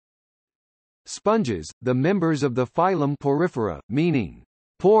Sponges, the members of the phylum Porifera, meaning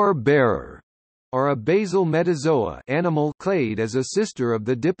pore bearer, are a basal metazoa animal clade as a sister of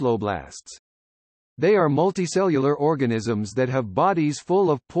the diploblasts. They are multicellular organisms that have bodies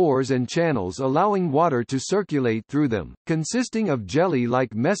full of pores and channels allowing water to circulate through them, consisting of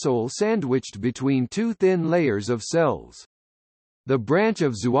jelly-like mesohyl sandwiched between two thin layers of cells. The branch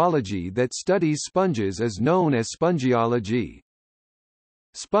of zoology that studies sponges is known as spongiology.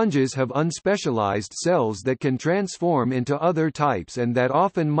 Sponges have unspecialized cells that can transform into other types and that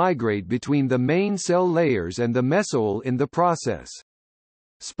often migrate between the main cell layers and the mesohyl in the process.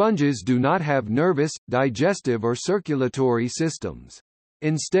 Sponges do not have nervous, digestive or circulatory systems.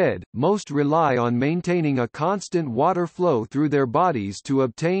 Instead, most rely on maintaining a constant water flow through their bodies to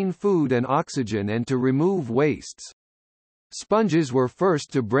obtain food and oxygen and to remove wastes. Sponges were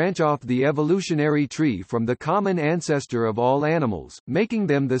first to branch off the evolutionary tree from the common ancestor of all animals, making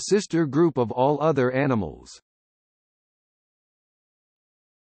them the sister group of all other animals.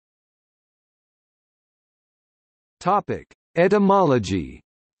 Topic: Etymology.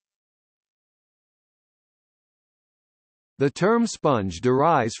 The term sponge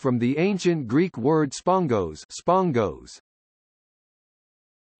derives from the ancient Greek word spongos, spongos.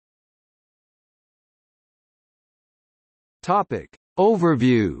 Topic: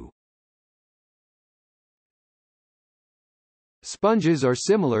 Overview. Sponges are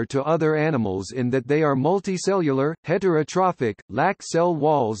similar to other animals in that they are multicellular, heterotrophic, lack cell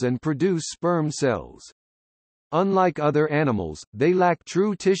walls and produce sperm cells. Unlike other animals, they lack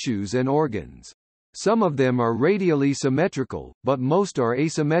true tissues and organs. Some of them are radially symmetrical, but most are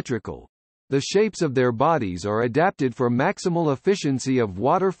asymmetrical. The shapes of their bodies are adapted for maximal efficiency of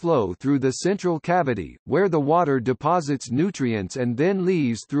water flow through the central cavity, where the water deposits nutrients and then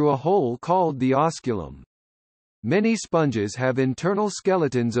leaves through a hole called the osculum. Many sponges have internal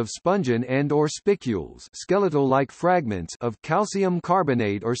skeletons of spongin and/or spicules, skeletal-like fragments of calcium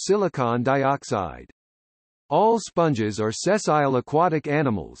carbonate or silicon dioxide. All sponges are sessile aquatic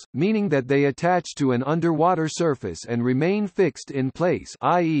animals, meaning that they attach to an underwater surface and remain fixed in place,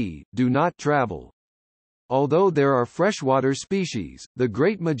 i.e., do not travel. Although there are freshwater species, the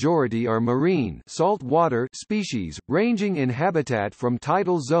great majority are marine saltwater species, ranging in habitat from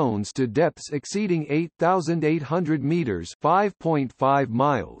tidal zones to depths exceeding 8,800 meters (5.5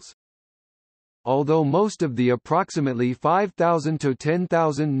 miles). Although most of the approximately 5,000 to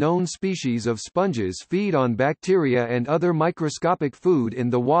 10,000 known species of sponges feed on bacteria and other microscopic food in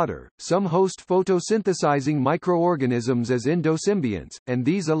the water, some host photosynthesizing microorganisms as endosymbionts, and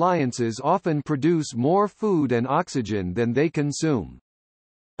these alliances often produce more food and oxygen than they consume.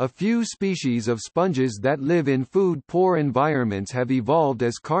 A few species of sponges that live in food-poor environments have evolved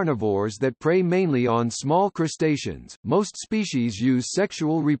as carnivores that prey mainly on small crustaceans. Most species use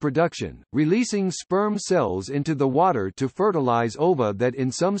sexual reproduction, releasing sperm cells into the water to fertilize ova that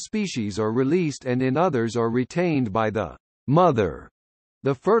in some species are released and in others are retained by the mother.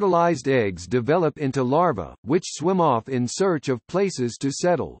 The fertilized eggs develop into larvae, which swim off in search of places to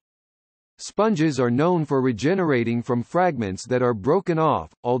settle. Sponges are known for regenerating from fragments that are broken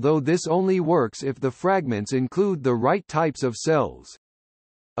off, although this only works if the fragments include the right types of cells.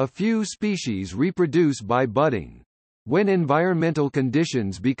 A few species reproduce by budding. When environmental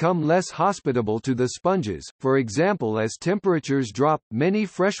conditions become less hospitable to the sponges, for example as temperatures drop, many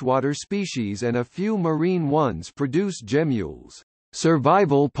freshwater species and a few marine ones produce gemmules,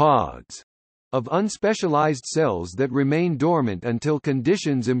 survival pods, of unspecialized cells that remain dormant until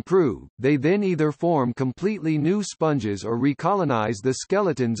conditions improve. They then either form completely new sponges or recolonize the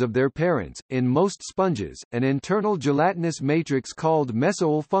skeletons of their parents. In most sponges, an internal gelatinous matrix called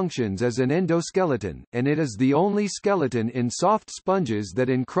mesohyl functions as an endoskeleton, and it is the only skeleton in soft sponges that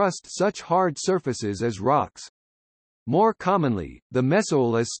encrust such hard surfaces as rocks. More commonly, the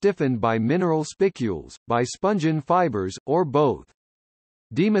mesohyl is stiffened by mineral spicules, by spongin fibers, or both.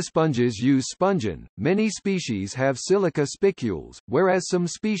 Demosponges use spongin. Many species have silica spicules, whereas some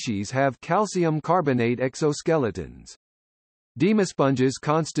species have calcium carbonate exoskeletons. Demosponges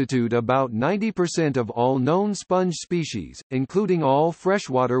constitute about 90% of all known sponge species, including all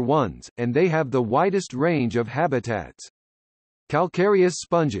freshwater ones, and they have the widest range of habitats. Calcareous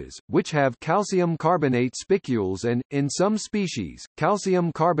sponges, which have calcium carbonate spicules and, in some species, calcium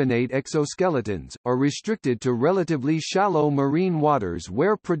carbonate exoskeletons, are restricted to relatively shallow marine waters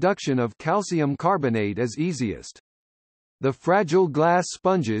where production of calcium carbonate is easiest. The fragile glass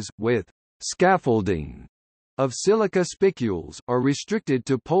sponges, with scaffolding of silica spicules, are restricted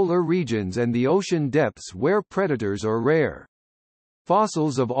to polar regions and the ocean depths where predators are rare.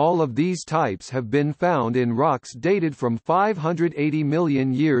 Fossils of all of these types have been found in rocks dated from 580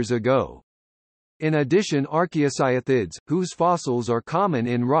 million years ago. In addition, archaeocyathids, whose fossils are common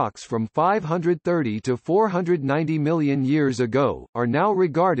in rocks from 530 to 490 million years ago, are now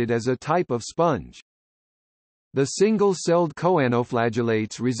regarded as a type of sponge. The single-celled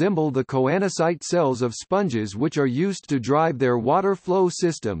choanoflagellates resemble the choanocyte cells of sponges, which are used to drive their water flow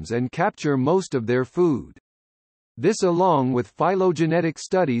systems and capture most of their food. This, along with phylogenetic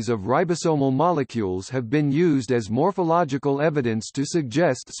studies of ribosomal molecules, have been used as morphological evidence to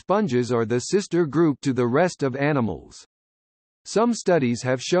suggest sponges are the sister group to the rest of animals. Some studies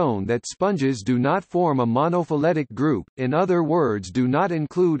have shown that sponges do not form a monophyletic group, in other words, do not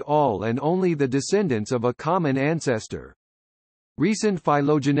include all and only the descendants of a common ancestor. Recent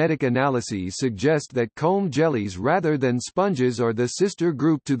phylogenetic analyses suggest that comb jellies rather than sponges are the sister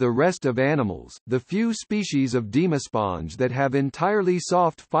group to the rest of animals. The few species of demasponge that have entirely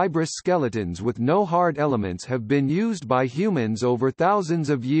soft fibrous skeletons with no hard elements have been used by humans over thousands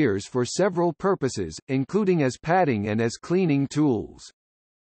of years for several purposes, including as padding and as cleaning tools.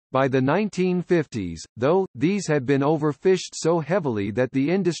 By the 1950s, though, these had been overfished so heavily that the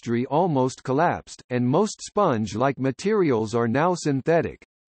industry almost collapsed, and most sponge-like materials are now synthetic.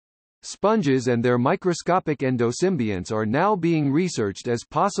 Sponges and their microscopic endosymbionts are now being researched as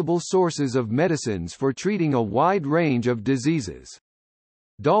possible sources of medicines for treating a wide range of diseases.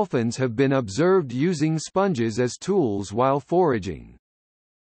 Dolphins have been observed using sponges as tools while foraging.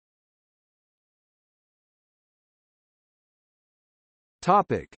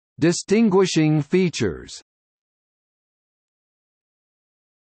 Topic: Distinguishing features.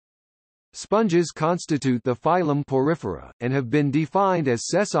 Sponges constitute the phylum Porifera, and have been defined as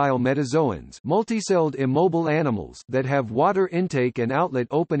sessile metazoans, multicelled immobile animals that have water intake and outlet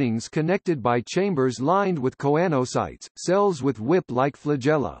openings connected by chambers lined with choanocytes, cells with whip-like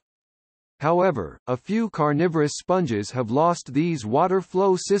flagella. However, a few carnivorous sponges have lost these water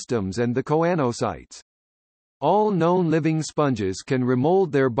flow systems and the choanocytes. All known living sponges can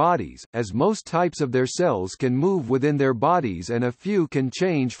remold their bodies, as most types of their cells can move within their bodies and a few can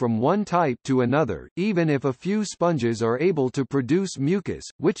change from one type to another, even if a few sponges are able to produce mucus,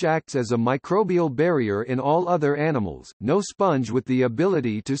 which acts as a microbial barrier in all other animals. No sponge with the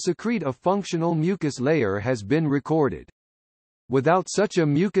ability to secrete a functional mucus layer has been recorded. Without such a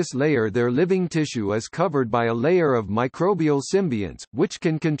mucus layer, their living tissue is covered by a layer of microbial symbionts, which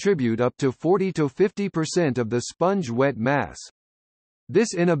can contribute up to 40 to 50% of the sponge wet mass.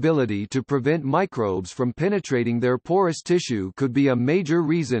 This inability to prevent microbes from penetrating their porous tissue could be a major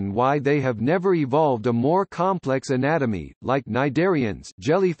reason why they have never evolved a more complex anatomy, like cnidarians,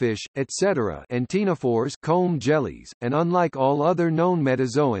 jellyfish, etc., and ctenophores, comb jellies, and unlike all other known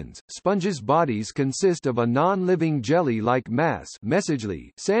metazoans, sponges' bodies consist of a non-living jelly-like mass,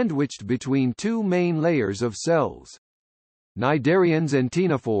 mesogyly, sandwiched between two main layers of cells. Cnidarians and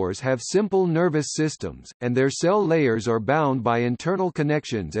ctenophores have simple nervous systems, and their cell layers are bound by internal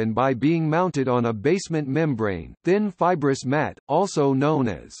connections and by being mounted on a basement membrane, thin fibrous mat, also known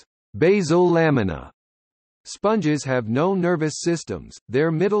as basal lamina. Sponges have no nervous systems, their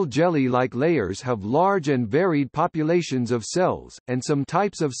middle jelly-like layers have large and varied populations of cells, and some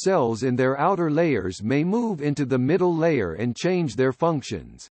types of cells in their outer layers may move into the middle layer and change their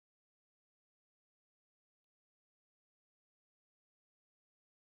functions.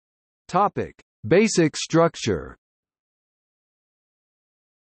 Topic: Basic structure.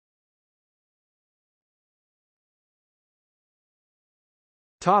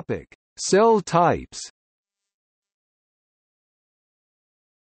 Topic: Cell types.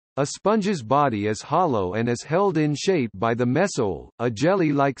 A sponge's body is hollow and is held in shape by the mesole, a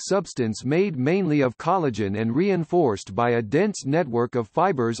jelly-like substance made mainly of collagen and reinforced by a dense network of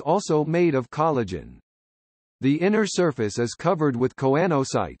fibers also made of collagen. The inner surface is covered with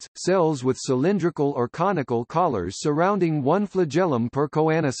choanocytes, cells with cylindrical or conical collars surrounding one flagellum per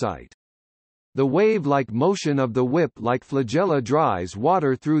choanocyte. The wave-like motion of the whip-like flagella drives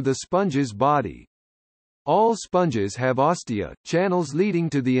water through the sponge's body. All sponges have ostia, channels leading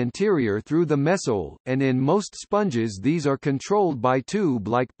to the interior through the mesole, and in most sponges these are controlled by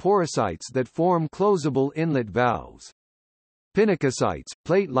tube-like porocytes that form closable inlet valves. Pinacocytes,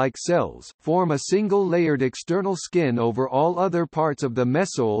 plate-like cells, form a single-layered external skin over all other parts of the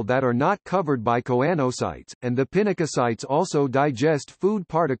mesole that are not covered by choanocytes, and the pinacocytes also digest food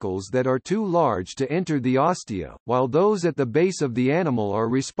particles that are too large to enter the ostia, while those at the base of the animal are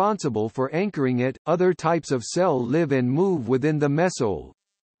responsible for anchoring it. Other types of cell live and move within the mesole.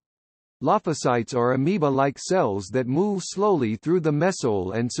 Lophocytes are amoeba-like cells that move slowly through the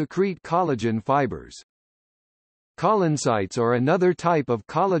mesole and secrete collagen fibers. Collencytes are another type of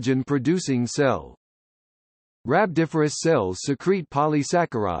collagen-producing cell. Rhabdiferous cells secrete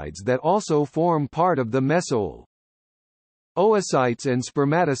polysaccharides that also form part of the mesool. Oocytes and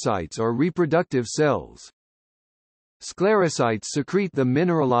spermatocytes are reproductive cells. Sclerocytes secrete the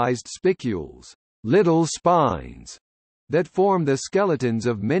mineralized spicules, little spines, that form the skeletons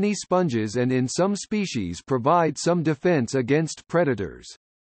of many sponges and in some species provide some defense against predators.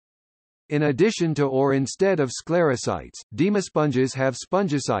 In addition to or instead of sclerocytes, demosponges have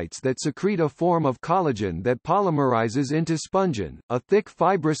spongocytes that secrete a form of collagen that polymerizes into spongin, a thick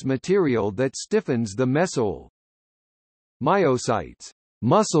fibrous material that stiffens the mesool. Myocytes,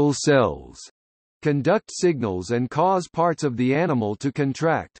 muscle cells, conduct signals and cause parts of the animal to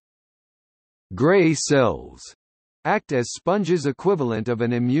contract. Gray cells act as sponges equivalent of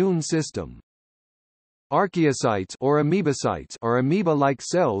an immune system. Archaeocytes or amoebocytes are amoeba-like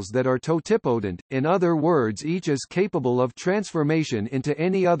cells that are totipotent, in other words each is capable of transformation into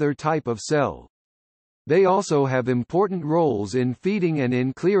any other type of cell. They also have important roles in feeding and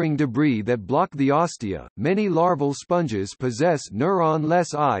in clearing debris that block the ostia. Many larval sponges possess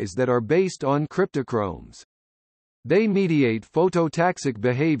neuron-less eyes that are based on cryptochromes. They mediate phototaxic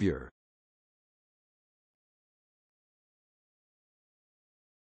behavior.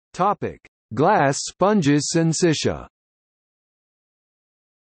 Topic: Glass sponges. Syncytia.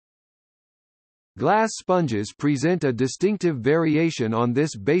 Glass sponges present a distinctive variation on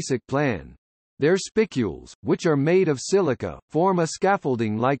this basic plan. Their spicules, which are made of silica, form a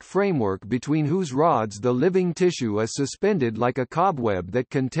scaffolding-like framework between whose rods the living tissue is suspended like a cobweb that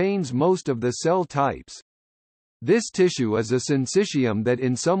contains most of the cell types. This tissue is a syncytium that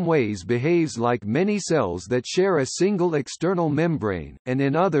in some ways behaves like many cells that share a single external membrane, and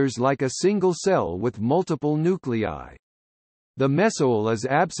in others like a single cell with multiple nuclei. The mesool is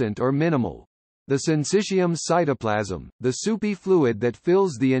absent or minimal. The syncytium's cytoplasm, the soupy fluid that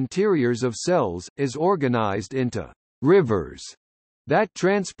fills the interiors of cells, is organized into rivers that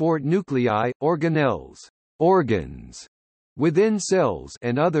transport nuclei, organelles, organs, within cells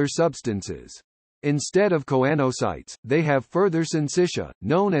and other substances. Instead of choanocytes, they have further syncytia,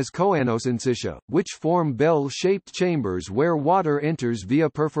 known as choanosyncytia, which form bell-shaped chambers where water enters via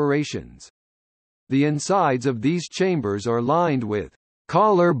perforations. The insides of these chambers are lined with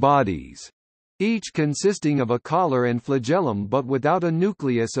collar bodies, each consisting of a collar and flagellum but without a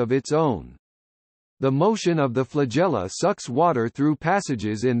nucleus of its own. The motion of the flagella sucks water through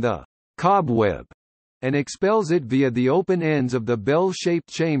passages in the cobweb and expels it via the open ends of the bell-shaped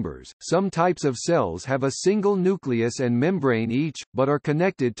chambers. Some types of cells have a single nucleus and membrane each, but are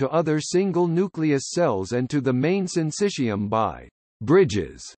connected to other single-nucleus cells and to the main syncytium by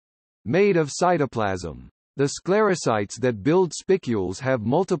bridges made of cytoplasm. The sclerocytes that build spicules have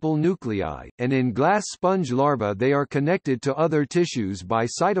multiple nuclei, and in glass sponge larvae they are connected to other tissues by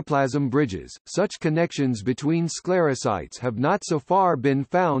cytoplasm bridges. Such connections between sclerocytes have not so far been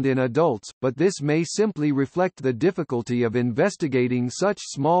found in adults, but this may simply reflect the difficulty of investigating such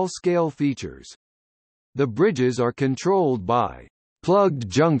small-scale features. The bridges are controlled by plugged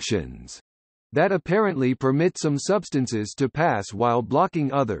junctions that apparently permit some substances to pass while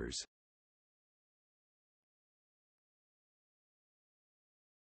blocking others.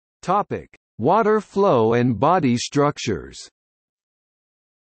 Topic: Water flow and body structures.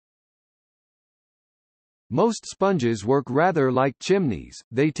 Most sponges work rather like chimneys.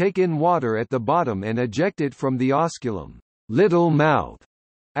 They take in water at the bottom and eject it from the osculum, little mouth,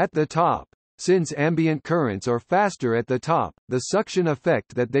 at the top. Since ambient currents are faster at the top, the suction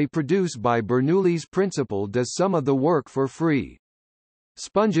effect that they produce by Bernoulli's principle does some of the work for free.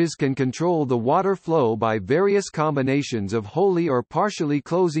 Sponges can control the water flow by various combinations of wholly or partially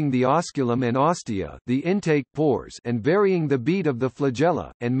closing the osculum and ostia, the intake pores, and varying the beat of the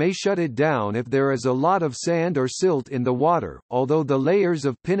flagella, and may shut it down if there is a lot of sand or silt in the water. Although the layers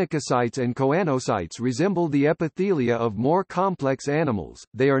of pinacocytes and choanocytes resemble the epithelia of more complex animals,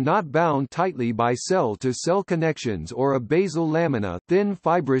 they are not bound tightly by cell-to-cell connections or a basal lamina, thin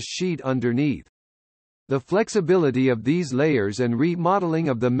fibrous sheet underneath. The flexibility of these layers and remodeling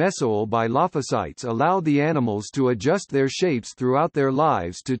of the mesool by lophocytes allow the animals to adjust their shapes throughout their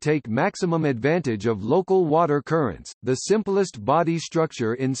lives to take maximum advantage of local water currents. The simplest body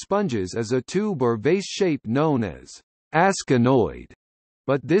structure in sponges is a tube or vase shape known as asconoid,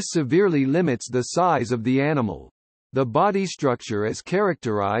 but this severely limits the size of the animal. The body structure is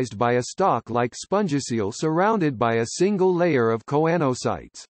characterized by a stalk-like spongiocele surrounded by a single layer of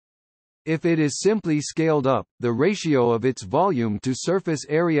choanocytes. If it is simply scaled up, the ratio of its volume to surface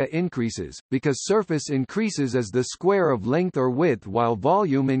area increases, because surface increases as the square of length or width while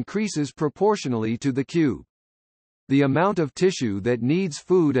volume increases proportionally to the cube. The amount of tissue that needs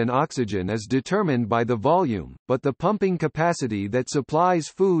food and oxygen is determined by the volume, but the pumping capacity that supplies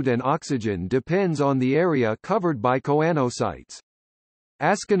food and oxygen depends on the area covered by choanocytes.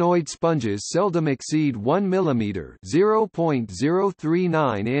 Asconoid sponges seldom exceed 1 mm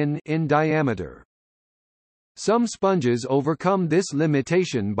 (0.039 in diameter. Some sponges overcome this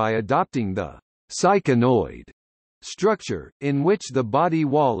limitation by adopting the syconoid structure, in which the body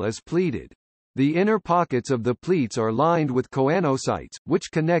wall is pleated. The inner pockets of the pleats are lined with choanocytes,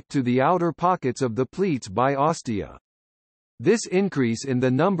 which connect to the outer pockets of the pleats by ostia. This increase in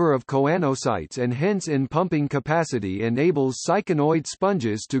the number of choanocytes and hence in pumping capacity enables syconoid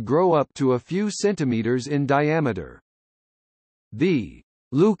sponges to grow up to a few centimeters in diameter. The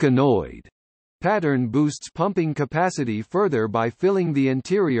leuconoid pattern boosts pumping capacity further by filling the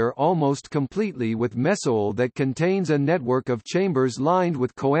interior almost completely with mesohyl that contains a network of chambers lined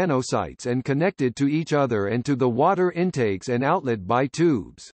with choanocytes and connected to each other and to the water intakes and outlet by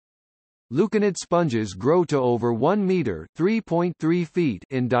tubes. Leuconid sponges grow to over 1 meter (3.3 feet)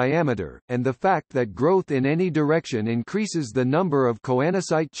 in diameter, and the fact that growth in any direction increases the number of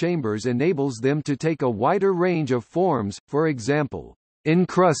choanocyte chambers enables them to take a wider range of forms, for example,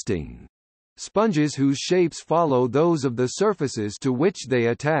 encrusting sponges whose shapes follow those of the surfaces to which they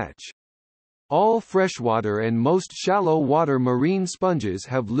attach. All freshwater and most shallow water marine sponges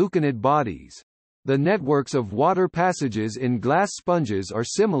have leuconid bodies. The networks of water passages in glass sponges are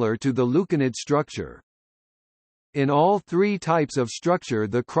similar to the leuconid structure. In all three types of structure,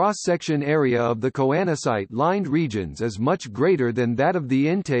 the cross-section area of the choanocyte-lined regions is much greater than that of the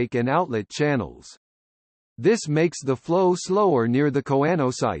intake and outlet channels. This makes the flow slower near the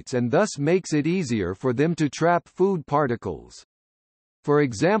choanocytes and thus makes it easier for them to trap food particles. For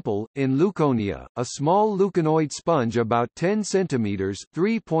example, in Leuconia, a small leuconoid sponge about 10 cm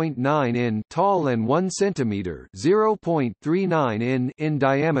 (3.9 in) tall and 1 cm (0.39 in)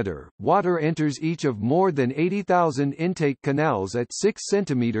 diameter, water enters each of more than 80,000 intake canals at 6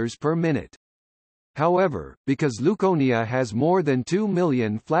 cm per minute. However, because Leuconia has more than 2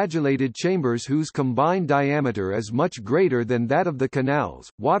 million flagellated chambers whose combined diameter is much greater than that of the canals,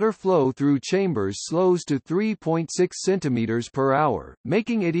 water flow through chambers slows to 3.6 cm per hour,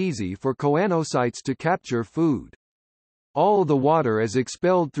 making it easy for choanocytes to capture food. All the water is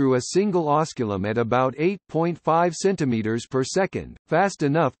expelled through a single osculum at about 8.5 cm per second, fast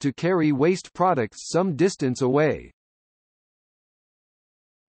enough to carry waste products some distance away.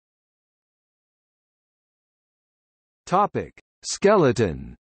 Topic: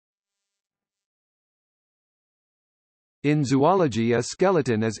 Skeleton. In zoology, a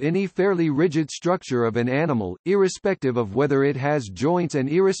skeleton is any fairly rigid structure of an animal, irrespective of whether it has joints and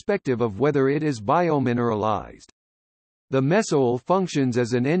irrespective of whether it is biomineralized. The mesohyl functions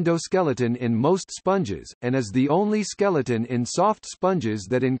as an endoskeleton in most sponges, and is the only skeleton in soft sponges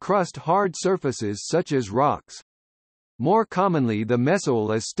that encrust hard surfaces such as rocks. More commonly, the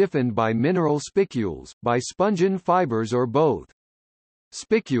mesohyl is stiffened by mineral spicules, by spongin fibers or both.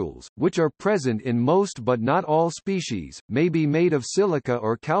 Spicules, which are present in most but not all species, may be made of silica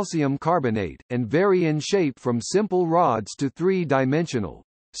or calcium carbonate, and vary in shape from simple rods to three-dimensional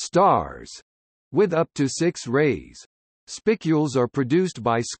stars with up to 6 rays. Spicules are produced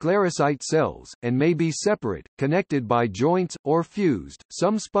by sclerocyte cells, and may be separate, connected by joints, or fused.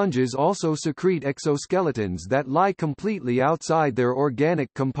 Some sponges also secrete exoskeletons that lie completely outside their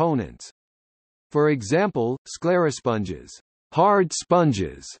organic components. For example, sclerosponges, hard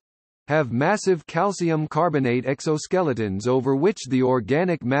sponges, have massive calcium carbonate exoskeletons over which the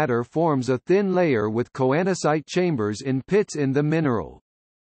organic matter forms a thin layer with choanocyte chambers in pits in the mineral.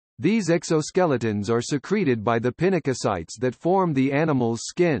 These exoskeletons are secreted by the pinacocytes that form the animal's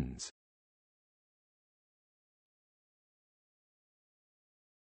skins.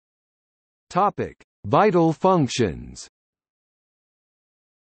 Topic: Vital functions.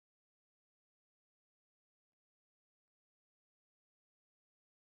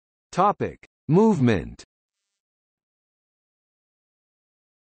 Topic: Movement.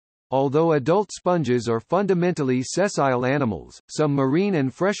 Although adult sponges are fundamentally sessile animals, some marine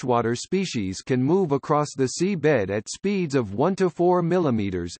and freshwater species can move across the sea bed at speeds of 1 to 4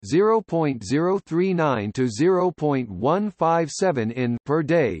 mm (0.039 to 0.157 in) per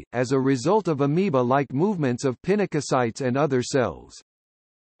day, as a result of amoeba-like movements of pinacocytes and other cells.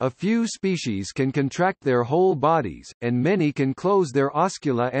 A few species can contract their whole bodies, and many can close their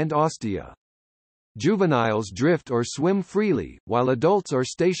oscula and ostia. Juveniles drift or swim freely, while adults are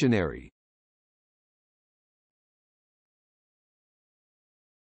stationary.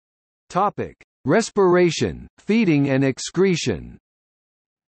 Topic: Respiration, feeding and excretion.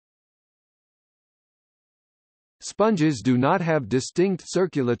 Sponges do not have distinct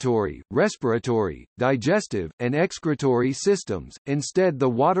circulatory, respiratory, digestive, and excretory systems, instead the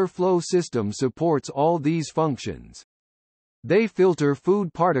water flow system supports all these functions. They filter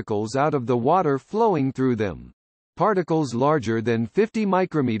food particles out of the water flowing through them. Particles larger than 50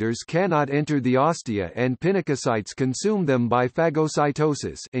 micrometers cannot enter the ostia and pinacocytes consume them by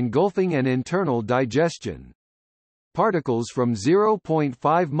phagocytosis, engulfing and internal digestion. Particles from 0.5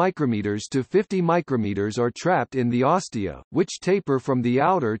 micrometers to 50 micrometers are trapped in the ostia, which taper from the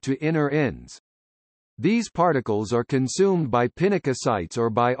outer to inner ends. These particles are consumed by pinacocytes or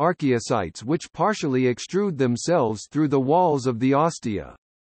by archaeocytes, which partially extrude themselves through the walls of the ostia.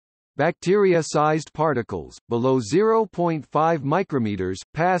 Bacteria-sized particles, below 0.5 micrometers,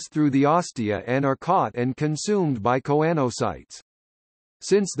 pass through the ostia and are caught and consumed by choanocytes.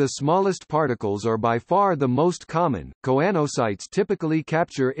 Since the smallest particles are by far the most common, choanocytes typically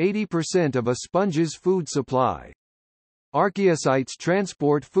capture 80% of a sponge's food supply. Archaeocytes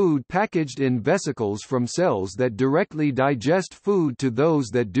transport food packaged in vesicles from cells that directly digest food to those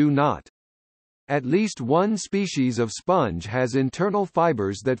that do not. At least one species of sponge has internal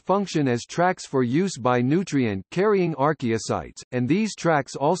fibers that function as tracks for use by nutrient-carrying archaeocytes, and these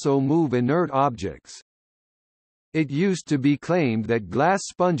tracks also move inert objects. It used to be claimed that glass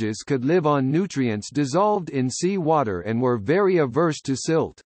sponges could live on nutrients dissolved in sea water and were very averse to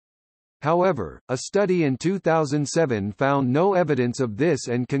silt. However, a study in 2007 found no evidence of this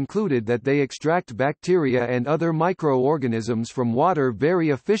and concluded that they extract bacteria and other microorganisms from water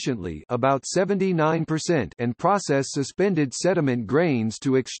very efficiently, about 79%, and process suspended sediment grains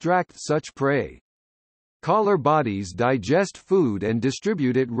to extract such prey. Collar bodies digest food and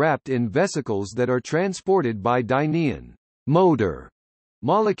distribute it wrapped in vesicles that are transported by dynein motor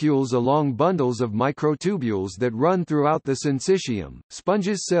molecules along bundles of microtubules that run throughout the syncytium.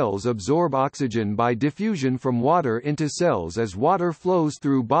 Sponges' cells absorb oxygen by diffusion from water into cells as water flows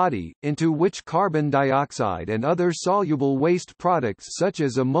through body, into which carbon dioxide and other soluble waste products such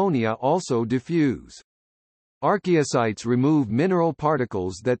as ammonia also diffuse. Archaeocytes remove mineral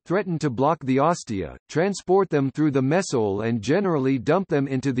particles that threaten to block the ostia, transport them through the mesole and generally dump them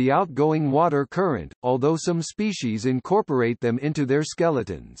into the outgoing water current, although some species incorporate them into their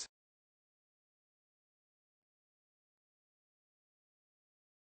skeletons.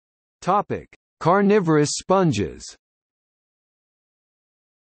 Topic: Carnivorous sponges.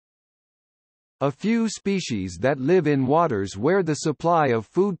 A few species that live in waters where the supply of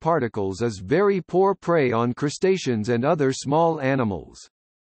food particles is very poor prey on crustaceans and other small animals.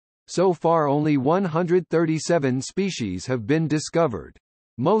 So far only 137 species have been discovered.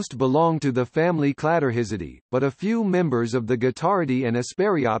 Most belong to the family Cladorhisidae, but a few members of the Guettaridae and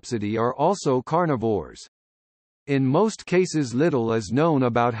Aspereopsidae are also carnivores. In most cases little is known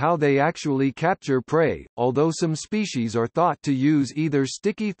about how they actually capture prey, although some species are thought to use either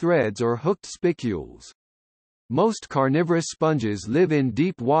sticky threads or hooked spicules. Most carnivorous sponges live in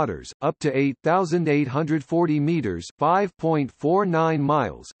deep waters, up to 8,840 meters (5.49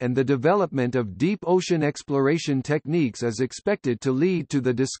 miles), and the development of deep ocean exploration techniques is expected to lead to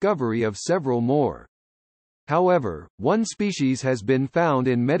the discovery of several more. However, one species has been found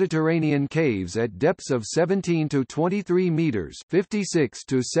in Mediterranean caves at depths of 17 to 23 meters (56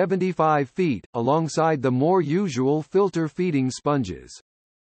 to 75 feet), alongside the more usual filter-feeding sponges.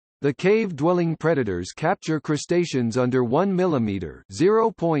 The cave-dwelling predators capture crustaceans under 1 mm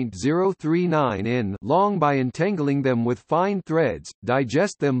 (0.039 in) long by entangling them with fine threads,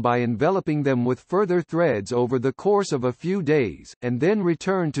 digest them by enveloping them with further threads over the course of a few days, and then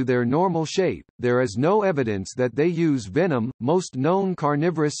return to their normal shape. There is no evidence that they use venom. Most known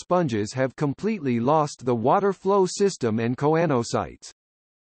carnivorous sponges have completely lost the water flow system and choanocytes.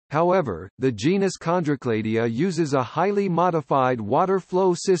 However, the genus Chondrocladia uses a highly modified water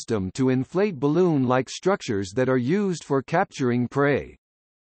flow system to inflate balloon-like structures that are used for capturing prey.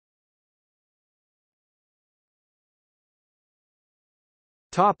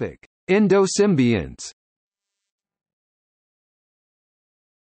 Topic: Endosymbionts.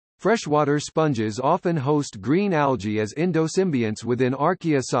 Freshwater sponges often host green algae as endosymbionts within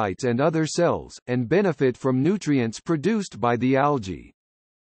archaeocytes and other cells, and benefit from nutrients produced by the algae.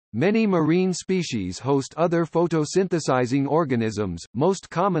 Many marine species host other photosynthesizing organisms, most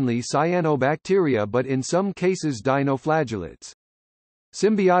commonly cyanobacteria but in some cases dinoflagellates.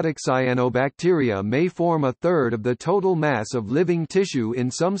 Symbiotic cyanobacteria may form a third of the total mass of living tissue in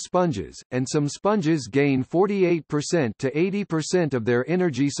some sponges, and some sponges gain 48% to 80% of their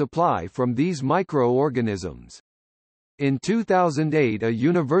energy supply from these microorganisms. In 2008, a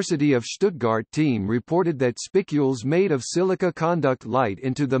University of Stuttgart team reported that spicules made of silica conduct light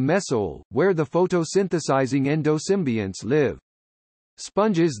into the mesoil, where the photosynthesizing endosymbionts live.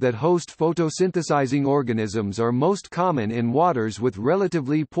 Sponges that host photosynthesizing organisms are most common in waters with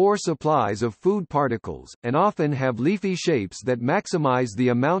relatively poor supplies of food particles, and often have leafy shapes that maximize the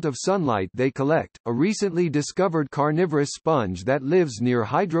amount of sunlight they collect. A recently discovered carnivorous sponge that lives near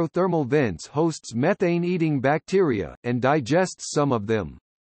hydrothermal vents hosts methane-eating bacteria, and digests some of them.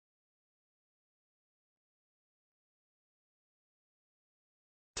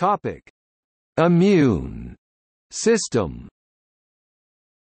 Topic: Immune system.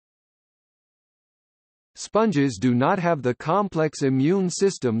 Sponges do not have the complex immune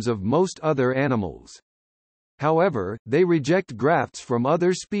systems of most other animals. However, they reject grafts from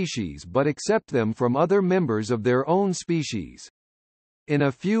other species but accept them from other members of their own species. In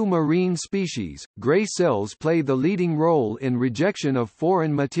a few marine species, gray cells play the leading role in rejection of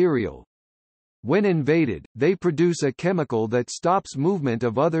foreign material. When invaded, they produce a chemical that stops movement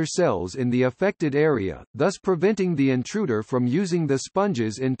of other cells in the affected area, thus preventing the intruder from using the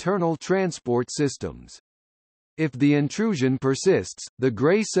sponge's internal transport systems. If the intrusion persists, the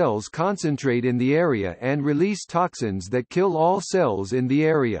gray cells concentrate in the area and release toxins that kill all cells in the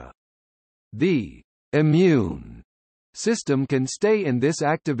area. The immune system can stay in this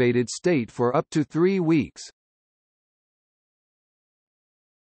activated state for up to 3 weeks.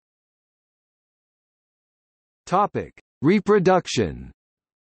 Topic: Reproduction.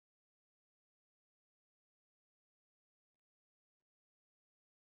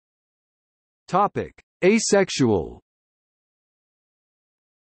 Topic: Asexual.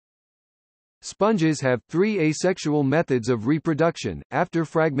 Sponges have 3 asexual methods of reproduction, after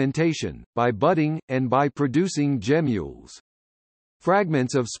fragmentation, by budding, and by producing gemmules.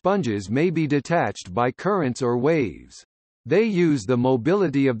 Fragments of sponges may be detached by currents or waves. They use the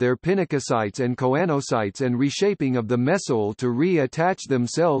mobility of their pinacocytes and choanocytes and reshaping of the mesoil to re-attach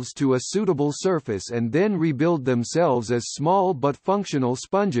themselves to a suitable surface and then rebuild themselves as small but functional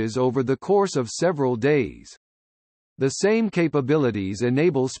sponges over the course of several days. The same capabilities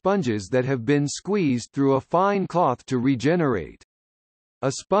enable sponges that have been squeezed through a fine cloth to regenerate.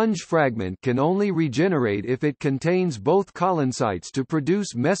 A sponge fragment can only regenerate if it contains both collencytes to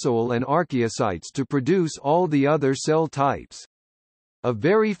produce mesoil and archaeocytes to produce all the other cell types. A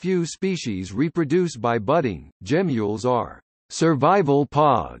very few species reproduce by budding. Gemmules are survival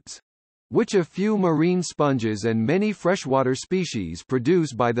pods, which a few marine sponges and many freshwater species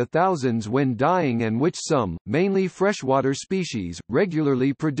produce by the thousands when dying and which some, mainly freshwater species,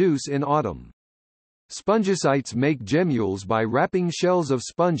 regularly produce in autumn. Spongocytes make gemmules by wrapping shells of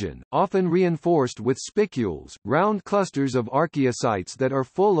spongin, often reinforced with spicules, round clusters of archaeocytes that are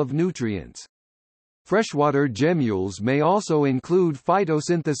full of nutrients. Freshwater gemmules may also include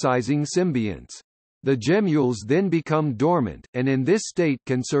photosynthesizing symbionts. The gemmules then become dormant, and in this state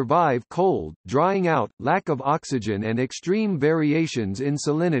can survive cold, drying out, lack of oxygen and extreme variations in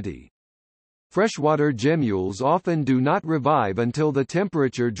salinity. Freshwater gemmules often do not revive until the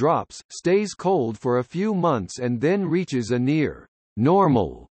temperature drops, stays cold for a few months and then reaches a near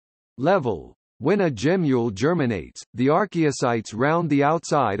normal level. When a gemmule germinates, the archaeocytes round the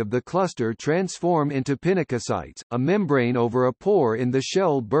outside of the cluster transform into pinacocytes, a membrane over a pore in the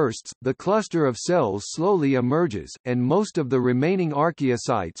shell bursts, the cluster of cells slowly emerges, and most of the remaining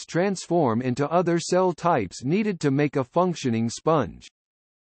archaeocytes transform into other cell types needed to make a functioning sponge.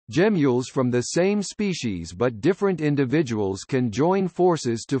 Gemmules from the same species but different individuals can join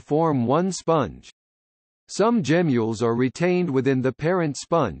forces to form one sponge. Some gemmules are retained within the parent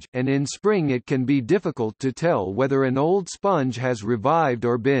sponge, and in spring it can be difficult to tell whether an old sponge has revived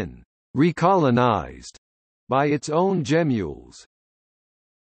or been recolonized by its own gemmules.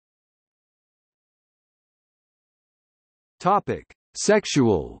 Topic: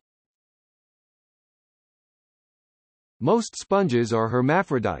 Sexual. Most sponges are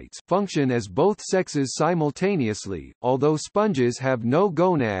hermaphrodites, function as both sexes simultaneously, although sponges have no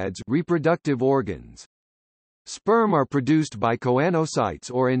gonads, reproductive organs. Sperm are produced by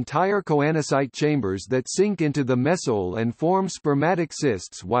choanocytes or entire choanocyte chambers that sink into the mesoil and form spermatic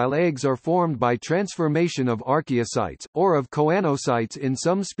cysts, while eggs are formed by transformation of archaeocytes, or of choanocytes in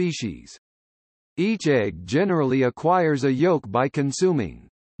some species. Each egg generally acquires a yolk by consuming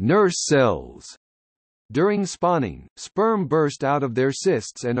nurse cells. During spawning, sperm burst out of their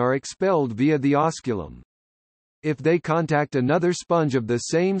cysts and are expelled via the osculum. If they contact another sponge of the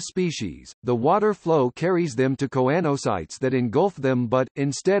same species, the water flow carries them to choanocytes that engulf them but,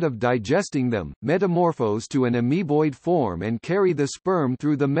 instead of digesting them, metamorphose to an amoeboid form and carry the sperm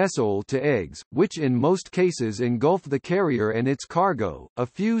through the mesole to eggs, which in most cases engulf the carrier and its cargo. A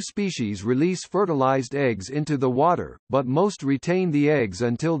few species release fertilized eggs into the water, but most retain the eggs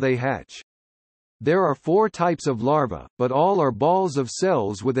until they hatch. There are 4 types of larvae, but all are balls of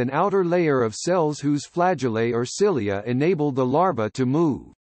cells with an outer layer of cells whose flagellae or cilia enable the larva to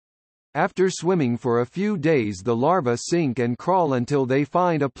move. After swimming for a few days, the larvae sink and crawl until they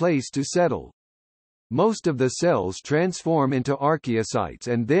find a place to settle. Most of the cells transform into archaeocytes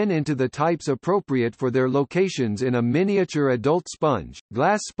and then into the types appropriate for their locations in a miniature adult sponge.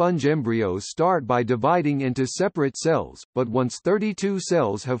 Glass sponge embryos start by dividing into separate cells, but once 32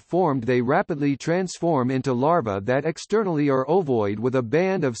 cells have formed, they rapidly transform into larvae that externally are ovoid with a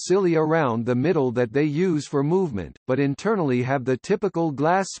band of cilia around the middle that they use for movement, but internally have the typical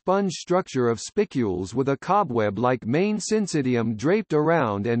glass sponge structure of spicules with a cobweb-like main syncytium draped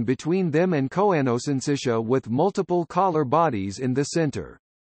around and between them and choanosyncytia with multiple collar bodies in the center.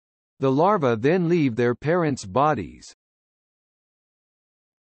 The larvae then leave their parents' bodies.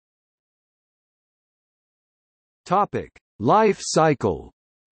 Topic: Life cycle.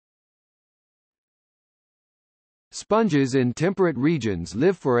 Sponges in temperate regions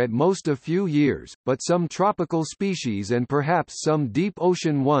live for at most a few years, but some tropical species and perhaps some deep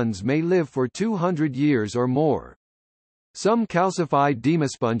ocean ones may live for 200 years or more. Some calcified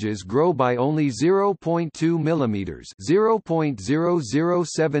demosponges grow by only 0.2 mm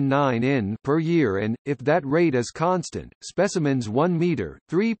 (0.0079 in) per year and, if that rate is constant, specimens 1 meter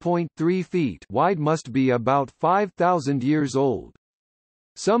 (3.3 feet) wide must be about 5,000 years old.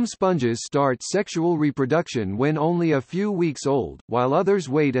 Some sponges start sexual reproduction when only a few weeks old, while others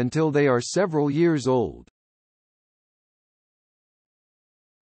wait until they are several years old.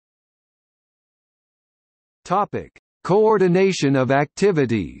 Topic: Coordination of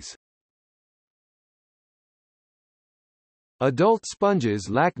activities. Adult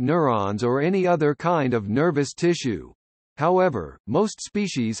sponges lack neurons or any other kind of nervous tissue. However, most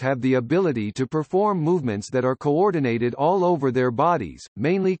species have the ability to perform movements that are coordinated all over their bodies,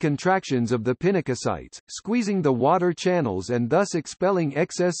 mainly contractions of the pinacocytes, squeezing the water channels and thus expelling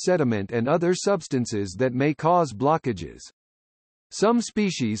excess sediment and other substances that may cause blockages. Some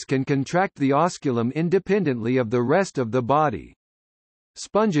species can contract the osculum independently of the rest of the body.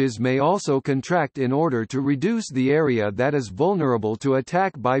 Sponges may also contract in order to reduce the area that is vulnerable to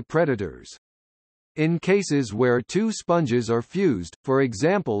attack by predators. In cases where 2 sponges are fused, for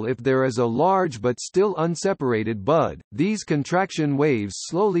example if there is a large but still unseparated bud, these contraction waves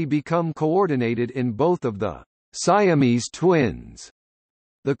slowly become coordinated in both of the Siamese twins.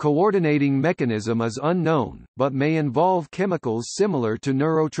 The coordinating mechanism is unknown, but may involve chemicals similar to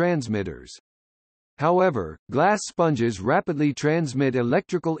neurotransmitters. However, glass sponges rapidly transmit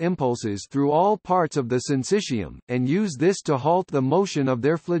electrical impulses through all parts of the syncytium, and use this to halt the motion of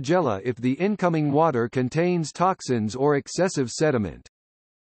their flagella if the incoming water contains toxins or excessive sediment.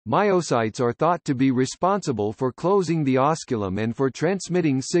 Myocytes are thought to be responsible for closing the osculum and for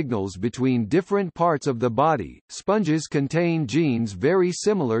transmitting signals between different parts of the body. Sponges contain genes very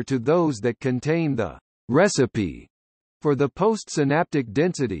similar to those that contain the recipe for the postsynaptic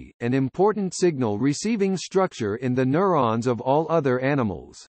density, an important signal receiving structure in the neurons of all other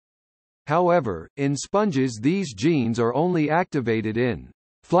animals. However, in sponges these genes are only activated in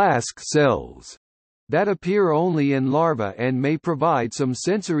flask cells that appear only in larvae and may provide some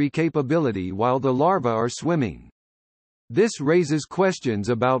sensory capability while the larvae are swimming. This raises questions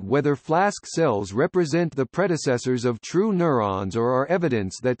about whether flask cells represent the predecessors of true neurons or are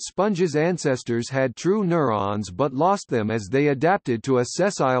evidence that sponges' ancestors had true neurons but lost them as they adapted to a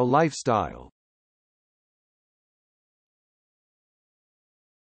sessile lifestyle.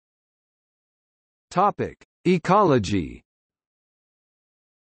 Topic: Ecology.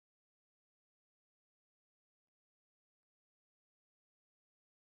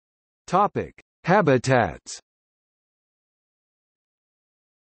 Topic: Habitats.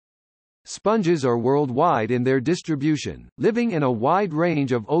 Sponges are worldwide in their distribution, living in a wide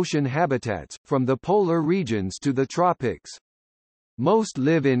range of ocean habitats, from the polar regions to the tropics. Most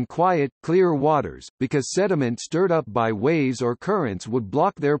live in quiet, clear waters, because sediment stirred up by waves or currents would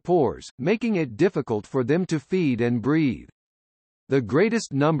block their pores, making it difficult for them to feed and breathe. The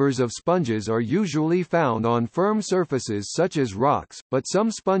greatest numbers of sponges are usually found on firm surfaces such as rocks, but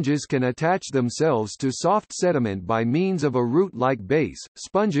some sponges can attach themselves to soft sediment by means of a root-like base.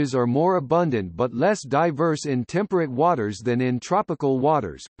 Sponges are more abundant but less diverse in temperate waters than in tropical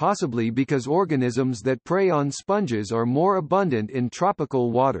waters, possibly because organisms that prey on sponges are more abundant in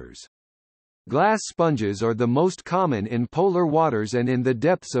tropical waters. Glass sponges are the most common in polar waters and in the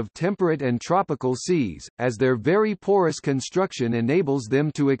depths of temperate and tropical seas, as their very porous construction enables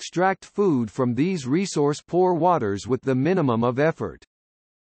them to extract food from these resource-poor waters with the minimum of effort.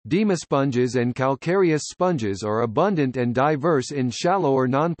 Demosponges and calcareous sponges are abundant and diverse in shallow or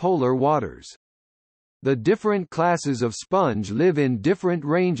nonpolar waters. The different classes of sponge live in different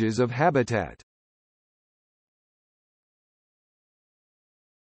ranges of habitat.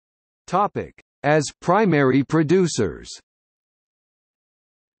 As primary producers.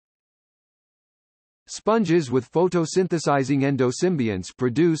 Sponges with photosynthesizing endosymbionts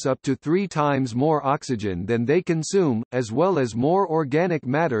produce up to 3 times more oxygen than they consume, as well as more organic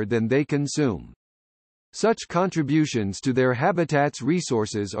matter than they consume. Such contributions to their habitat's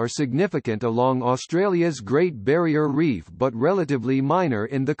resources are significant along Australia's Great Barrier Reef but relatively minor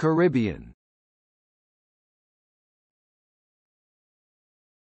in the Caribbean.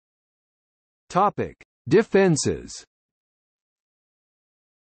 Defenses.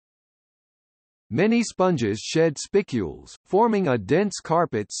 Many sponges shed spicules, forming a dense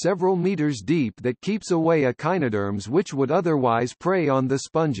carpet several meters deep that keeps away echinoderms which would otherwise prey on the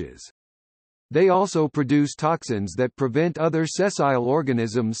sponges. They also produce toxins that prevent other sessile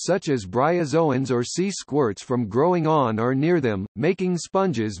organisms such as bryozoans or sea squirts from growing on or near them, making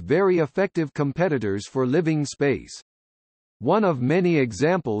sponges very effective competitors for living space. One of many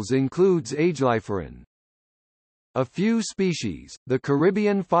examples includes Ageliferin. A few species, the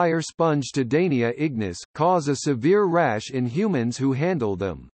Caribbean fire sponge Tadania ignis, cause a severe rash in humans who handle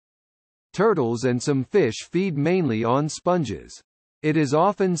them. Turtles and some fish feed mainly on sponges. It is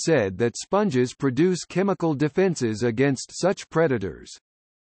often said that sponges produce chemical defenses against such predators.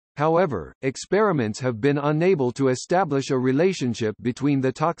 However, experiments have been unable to establish a relationship between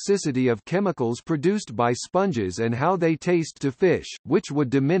the toxicity of chemicals produced by sponges and how they taste to fish, which would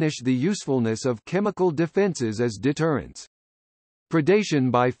diminish the usefulness of chemical defenses as deterrents. Predation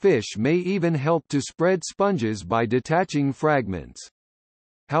by fish may even help to spread sponges by detaching fragments.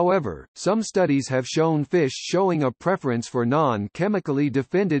 However, some studies have shown fish showing a preference for non-chemically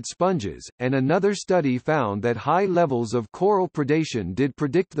defended sponges, and another study found that high levels of coral predation did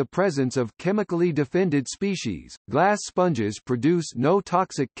predict the presence of chemically defended species. Glass sponges produce no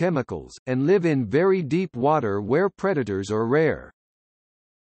toxic chemicals, and live in very deep water where predators are rare.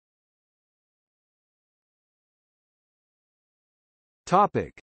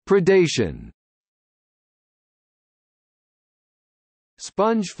 Topic: Predation.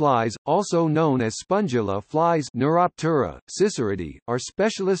 Sponge flies, also known as spongula flies Neuroptera, Ciceridae, are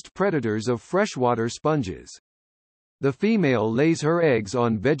specialist predators of freshwater sponges. The female lays her eggs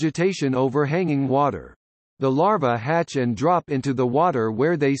on vegetation overhanging water. The larvae hatch and drop into the water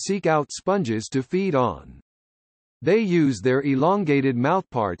where they seek out sponges to feed on. They use their elongated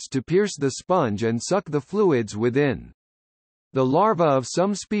mouthparts to pierce the sponge and suck the fluids within. The larvae of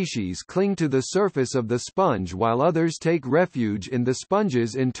some species cling to the surface of the sponge while others take refuge in the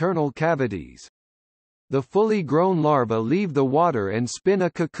sponge's internal cavities. The fully grown larvae leave the water and spin a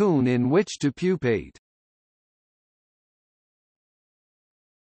cocoon in which to pupate.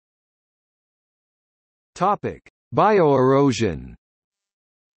 Topic: Bioerosion.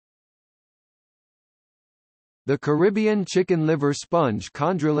 The Caribbean chicken liver sponge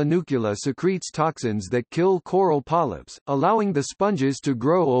Chondrilanucula secretes toxins that kill coral polyps, allowing the sponges to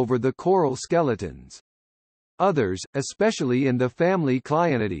grow over the coral skeletons. Others, especially in the family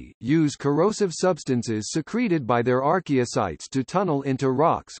Cleionidae, use corrosive substances secreted by their archaeocytes to tunnel into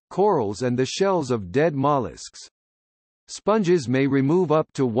rocks, corals and the shells of dead mollusks. Sponges may remove up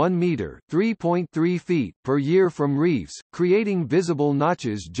to 1 meter (3.3 feet) per year from reefs, creating visible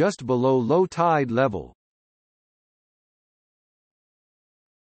notches just below low tide level.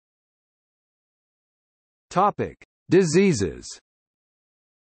 Topic: Diseases.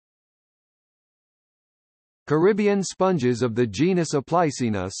 Caribbean sponges of the genus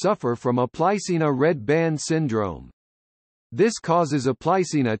Aplycina suffer from Aplycina red band syndrome. This causes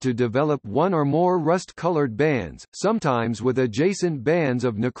Aplycina to develop one or more rust-colored bands, sometimes with adjacent bands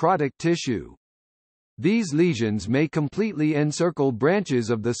of necrotic tissue. These lesions may completely encircle branches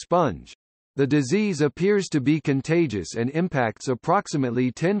of the sponge. The disease appears to be contagious and impacts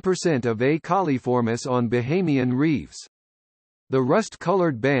approximately 10% of A. coliformis on Bahamian reefs. The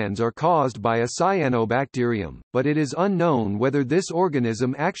rust-colored bands are caused by a cyanobacterium, but it is unknown whether this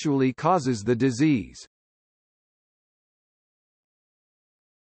organism actually causes the disease.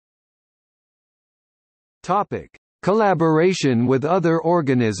 Topic: Collaboration with other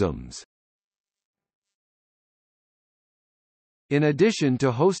organisms. In addition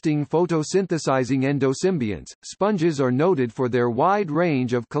to hosting photosynthesizing endosymbionts, sponges are noted for their wide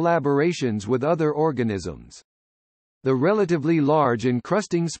range of collaborations with other organisms. The relatively large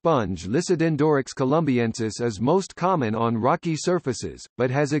encrusting sponge Lisodendorix columbiensis is most common on rocky surfaces,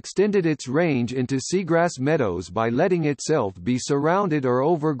 but has extended its range into seagrass meadows by letting itself be surrounded or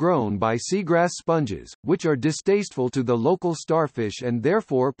overgrown by seagrass sponges, which are distasteful to the local starfish and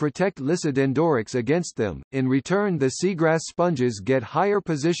therefore protect Lisodendorix against them. In return, the seagrass sponges get higher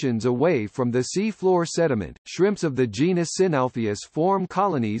positions away from the sea floor sediment. Shrimps of the genus Synalpheus form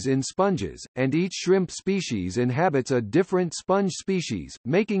colonies in sponges, and each shrimp species inhabits a different sponge species,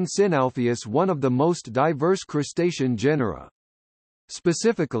 making Synalpheus one of the most diverse crustacean genera.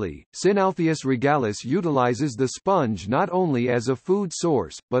 Specifically, Synalpheus regalis utilizes the sponge not only as a food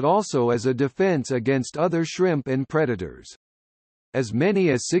source, but also as a defense against other shrimp and predators. As many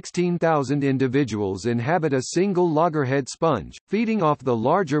as 16,000 individuals inhabit a single loggerhead sponge, feeding off the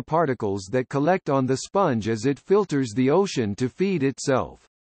larger particles that collect on the sponge as it filters the ocean to feed itself.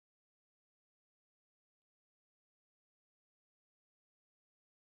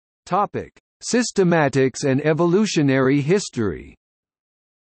 Topic: Systematics and evolutionary history.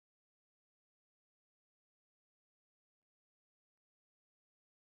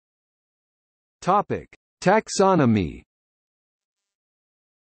 Topic: Taxonomy.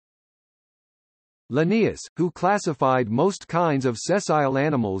 Linnaeus, who classified most kinds of sessile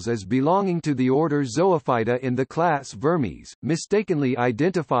animals as belonging to the order Zoophyta in the class Vermes, mistakenly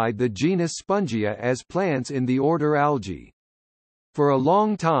identified the genus Spongia as plants in the order Algae. For a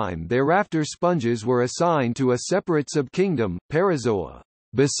long time thereafter sponges were assigned to a separate subkingdom, Parazoa,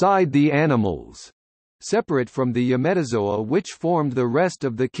 beside the animals, separate from the Eumetazoa which formed the rest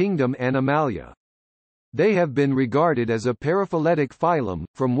of the kingdom Animalia. They have been regarded as a paraphyletic phylum,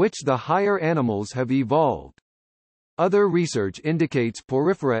 from which the higher animals have evolved. Other research indicates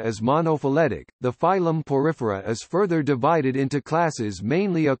Porifera as monophyletic. The phylum Porifera is further divided into classes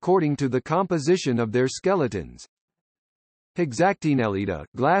mainly according to the composition of their skeletons. Hexactinellida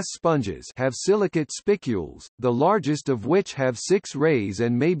glass sponges have silicate spicules, the largest of which have 6 rays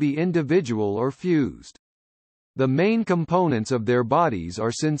and may be individual or fused. The main components of their bodies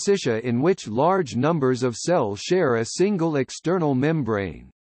are syncytia, in which large numbers of cells share a single external membrane.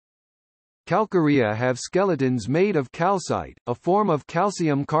 Calcarea have skeletons made of calcite, a form of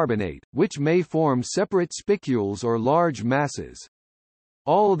calcium carbonate, which may form separate spicules or large masses.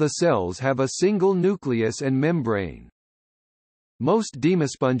 All the cells have a single nucleus and membrane. Most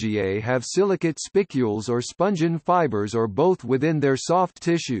Demospongiae have silicate spicules or spongin fibers or both within their soft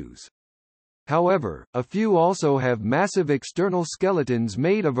tissues. However, a few also have massive external skeletons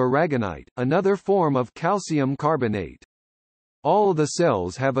made of aragonite, another form of calcium carbonate. All the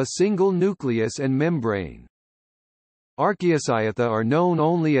cells have a single nucleus and membrane. Archaeocyathea are known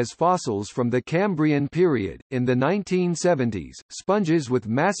only as fossils from the Cambrian period. In the 1970s, sponges with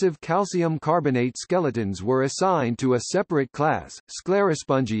massive calcium carbonate skeletons were assigned to a separate class,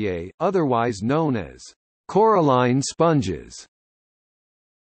 Sclerospongiae, otherwise known as coralline sponges.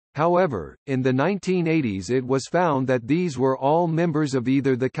 However, in the 1980s it was found that these were all members of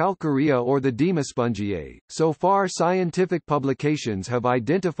either the Calcarea or the Demospongiae. So far, scientific publications have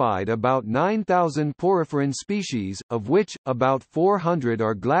identified about 9,000 poriferan species, of which, about 400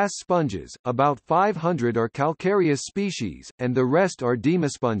 are glass sponges, about 500 are calcareous species, and the rest are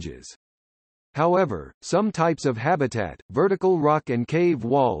demosponges. However, some types of habitat, vertical rock and cave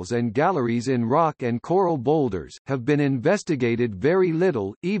walls and galleries in rock and coral boulders, have been investigated very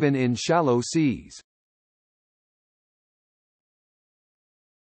little, even in shallow seas.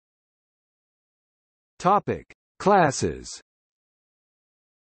 Topic: Classes.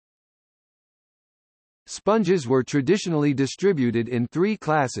 Sponges were traditionally distributed in 3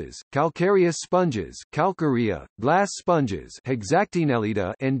 classes: calcareous sponges, Calcarea, glass sponges,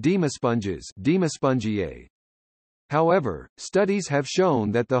 Hexactinellida, and demosponges, Demospongiae. However, studies have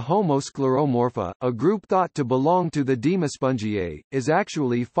shown that the Homoscleromorpha, a group thought to belong to the Demospongiae, is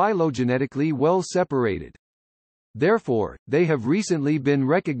actually phylogenetically well separated. Therefore, they have recently been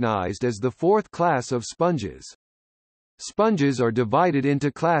recognized as the 4th class of sponges. Sponges are divided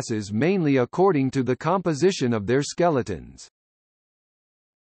into classes mainly according to the composition of their skeletons.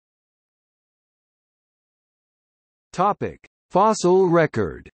 Topic: Fossil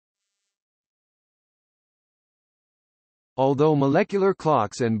record. Although molecular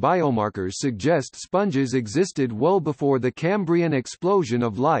clocks and biomarkers suggest sponges existed well before the Cambrian explosion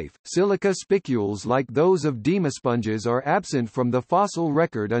of life, silica spicules like those of demasponges are absent from the fossil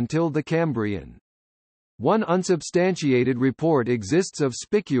record until the Cambrian. One unsubstantiated report exists of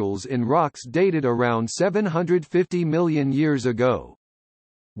spicules in rocks dated around 750 million years ago.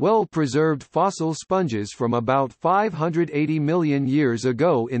 Well-preserved fossil sponges from about 580 million years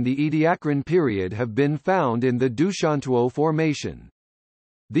ago in the Ediacaran period have been found in the Dushantuo Formation.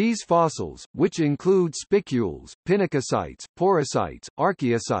 These fossils, which include spicules, pinacocytes, porocytes,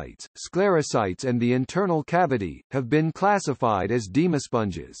 archaeocytes, sclerocytes and the internal cavity, have been classified as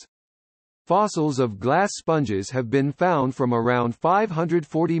demasponges. Fossils of glass sponges have been found from around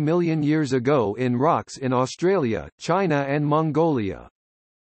 540 million years ago in rocks in Australia, China and Mongolia.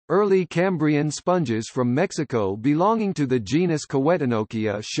 Early Cambrian sponges from Mexico belonging to the genus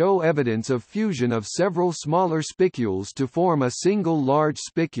Coetinochia show evidence of fusion of several smaller spicules to form a single large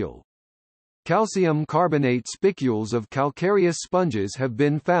spicule. Calcium carbonate spicules of calcareous sponges have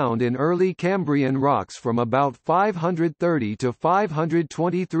been found in early Cambrian rocks from about 530 to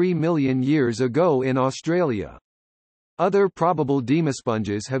 523 million years ago in Australia. Other probable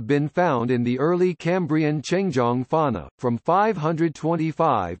demasponges have been found in the early Cambrian Chengjiang fauna, from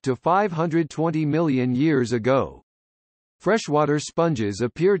 525 to 520 million years ago. Freshwater sponges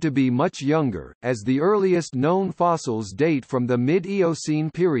appear to be much younger, as the earliest known fossils date from the mid-Eocene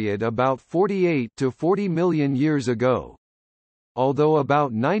period about 48 to 40 million years ago. Although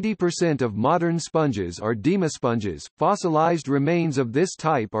about 90% of modern sponges are demasponges, fossilized remains of this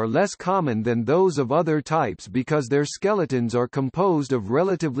type are less common than those of other types because their skeletons are composed of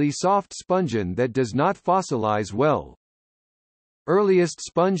relatively soft spongin that does not fossilize well. Earliest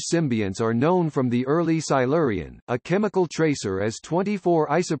sponge symbionts are known from the early Silurian, a chemical tracer as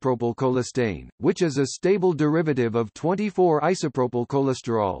 24-isopropylcholestane, which is a stable derivative of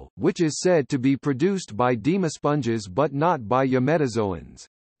 24-isopropylcholesterol, which is said to be produced by demasponges but not by eumetazoans,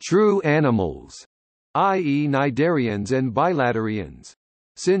 true animals, i.e. cnidarians and bilaterians.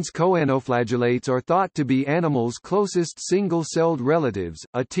 Since choanoflagellates are thought to be animals' closest single-celled relatives,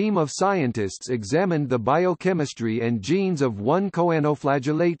 a team of scientists examined the biochemistry and genes of one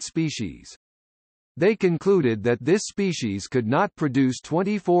choanoflagellate species. They concluded that this species could not produce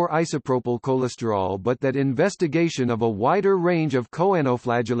 24-isopropylcholesterol but that investigation of a wider range of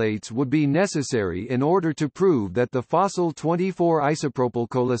choanoflagellates would be necessary in order to prove that the fossil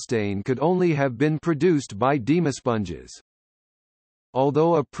 24-isopropylcholestane could only have been produced by demasponges.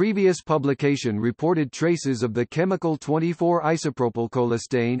 Although a previous publication reported traces of the chemical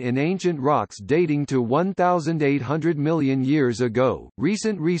 24-isopropylcholestane in ancient rocks dating to 1,800 million years ago,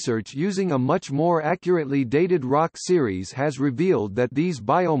 recent research using a much more accurately dated rock series has revealed that these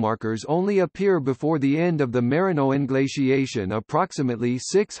biomarkers only appear before the end of the Marinoan glaciation approximately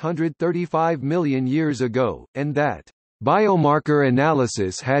 635 million years ago, and that biomarker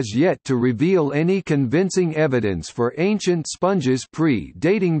analysis has yet to reveal any convincing evidence for ancient sponges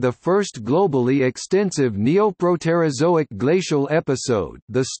pre-dating the first globally extensive Neoproterozoic glacial episode,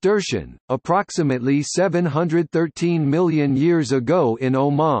 the Sturtian, approximately 713 million years ago in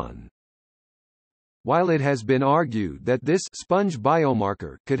Oman. While it has been argued that this sponge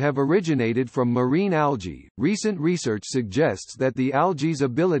biomarker could have originated from marine algae, recent research suggests that the algae's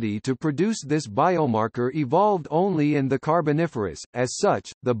ability to produce this biomarker evolved only in the Carboniferous. As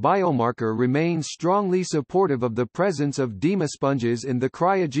such, the biomarker remains strongly supportive of the presence of demasponges in the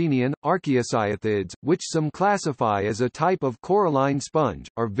cryogenian, archaeocyathids, which some classify as a type of coralline sponge,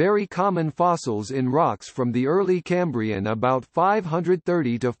 are very common fossils in rocks from the early Cambrian about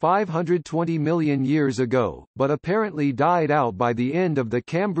 530 to 520 million years ago, but apparently died out by the end of the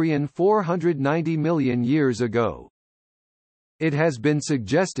Cambrian 490 million years ago. It has been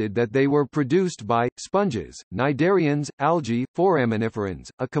suggested that they were produced by sponges, cnidarians, algae, foraminiferans,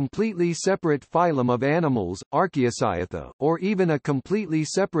 a completely separate phylum of animals, Archaeocyatha, or even a completely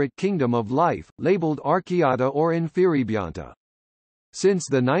separate kingdom of life, labeled Archaeata or Inferibianta. Since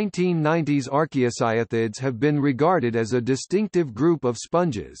the 1990s, archaeocyathids have been regarded as a distinctive group of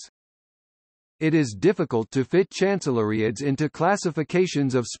sponges. It is difficult to fit chancelloriids into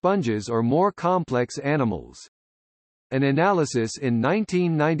classifications of sponges or more complex animals. An analysis in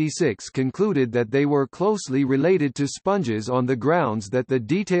 1996 concluded that they were closely related to sponges on the grounds that the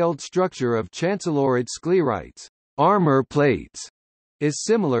detailed structure of chancellorid sclerites, armor plates, is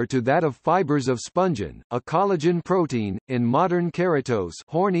similar to that of fibers of spongin, a collagen protein, in modern keratose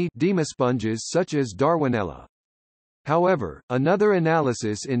horny demasponges such as Darwinella. However, another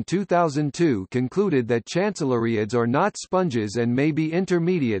analysis in 2002 concluded that chancelloriids are not sponges and may be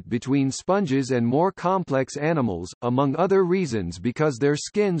intermediate between sponges and more complex animals, among other reasons because their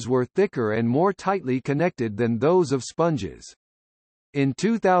skins were thicker and more tightly connected than those of sponges. In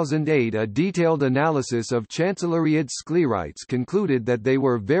 2008, a detailed analysis of chancelloriid sclerites concluded that they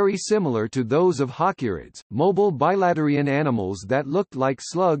were very similar to those of hockerids, mobile bilaterian animals that looked like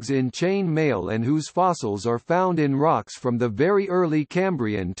slugs in chain mail and whose fossils are found in rocks from the very early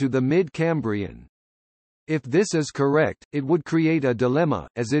Cambrian to the mid-Cambrian. If this is correct, it would create a dilemma,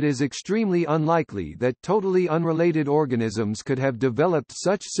 as it is extremely unlikely that totally unrelated organisms could have developed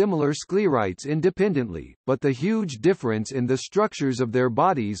such similar sclerites independently, but the huge difference in the structures of their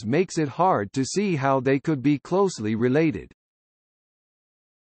bodies makes it hard to see how they could be closely related.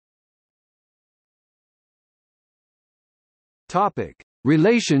 Topic: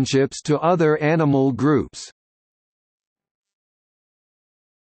 Relationships to other animal groups.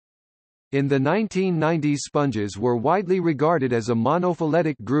 In the 1990s, sponges were widely regarded as a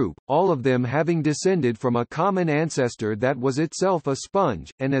monophyletic group, all of them having descended from a common ancestor that was itself a sponge,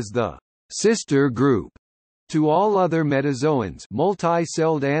 and as the sister group to all other metazoans,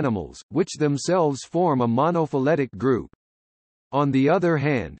 multi-celled animals, which themselves form a monophyletic group. On the other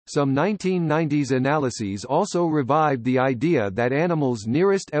hand, some 1990s analyses also revived the idea that animals'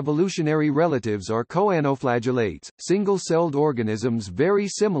 nearest evolutionary relatives are choanoflagellates, single-celled organisms very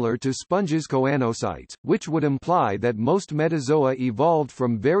similar to sponges' choanocytes, which would imply that most metazoa evolved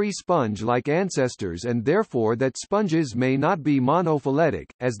from very sponge-like ancestors and therefore that sponges may not be monophyletic,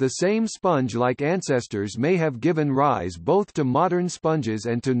 as the same sponge-like ancestors may have given rise both to modern sponges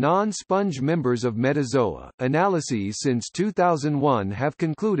and to non-sponge members of metazoa. Analyses since 2001 have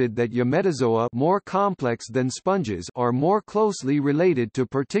concluded that eumetazoa, more complex than sponges, are more closely related to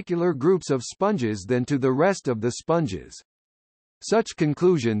particular groups of sponges than to the rest of the sponges. Such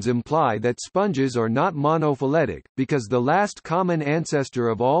conclusions imply that sponges are not monophyletic, because the last common ancestor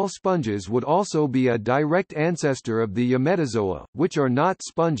of all sponges would also be a direct ancestor of the eumetazoa, which are not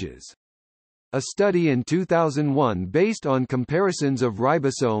sponges. A study in 2001 based on comparisons of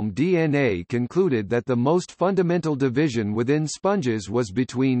ribosome DNA concluded that the most fundamental division within sponges was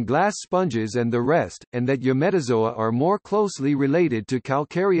between glass sponges and the rest, and that eumetazoa are more closely related to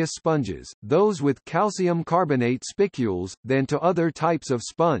calcareous sponges, those with calcium carbonate spicules, than to other types of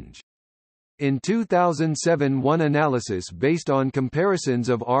sponge. In 2007, one analysis based on comparisons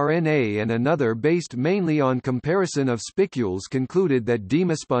of RNA and another based mainly on comparison of spicules concluded that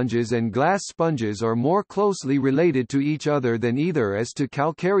demosponges and glass sponges are more closely related to each other than either as to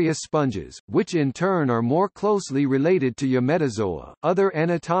calcareous sponges, which in turn are more closely related to eumetazoa. Other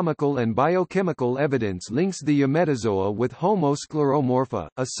anatomical and biochemical evidence links the eumetazoa with Homoscleromorpha,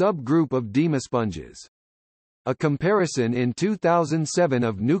 a subgroup of demosponges. A comparison in 2007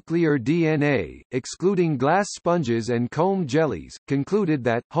 of nuclear DNA, excluding glass sponges and comb jellies, concluded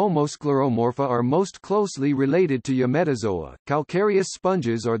that Homoscleromorpha are most closely related to eumetazoa, calcareous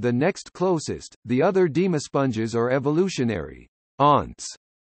sponges are the next closest, the other demosponges are evolutionary aunts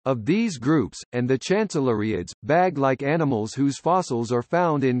of these groups, and the chancelloriids, bag-like animals whose fossils are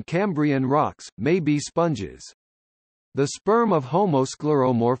found in Cambrian rocks, may be sponges. The sperm of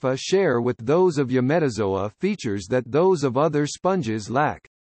Homoscleromorpha share with those of eumetazoa features that those of other sponges lack.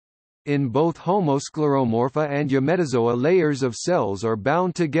 In both Homoscleromorpha and eumetazoa, layers of cells are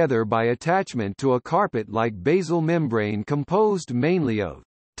bound together by attachment to a carpet-like basal membrane composed mainly of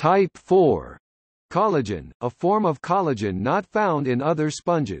type 4 collagen, a form of collagen not found in other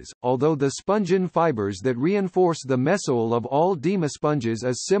sponges, although the spongin fibers that reinforce the mesoil of all demosponges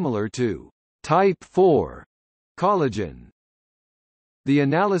is similar to type 4 collagen. The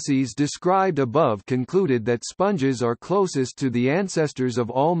analyses described above concluded that sponges are closest to the ancestors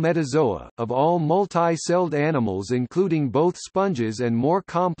of all metazoa, of all multi-celled animals including both sponges and more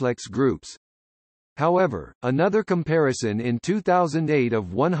complex groups. However, another comparison in 2008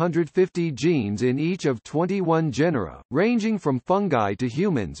 of 150 genes in each of 21 genera, ranging from fungi to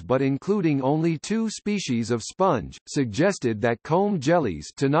humans but including only 2 species of sponge, suggested that comb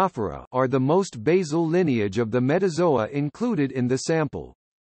jellies are the most basal lineage of the metazoa included in the sample.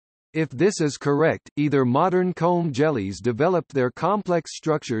 If this is correct, either modern comb jellies developed their complex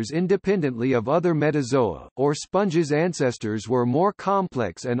structures independently of other metazoa, or sponges' ancestors were more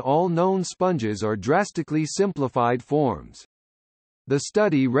complex and all known sponges are drastically simplified forms. The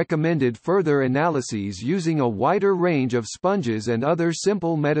study recommended further analyses using a wider range of sponges and other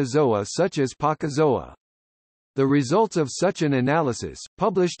simple metazoa such as Pocozoa. The results of such an analysis,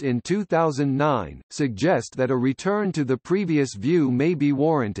 published in 2009, suggest that a return to the previous view may be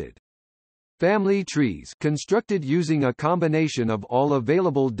warranted. Family trees constructed using a combination of all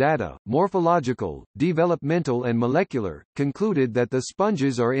available data, morphological, developmental and molecular, concluded that the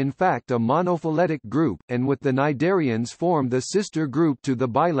sponges are in fact a monophyletic group, and with the cnidarians form the sister group to the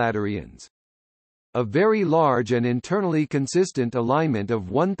bilaterians. A very large and internally consistent alignment of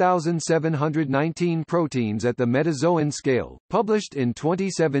 1,719 proteins at the metazoan scale, published in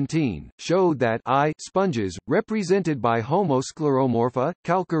 2017, showed that I sponges, represented by Homoscleromorpha,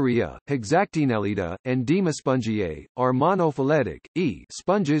 Calcarea, Hexactinellida, and Demaspongiae, are monophyletic.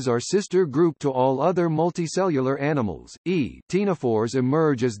 Sponges are sister group to all other multicellular animals. Ctenophores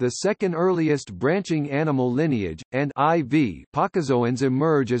emerge as the second earliest branching animal lineage, and IV Pocozoans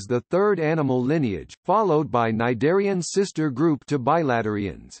emerge as the third animal lineage, followed by cnidarians sister group to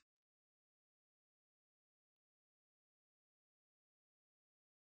bilaterians.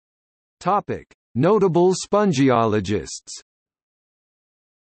 Topic: Notable spongiologists.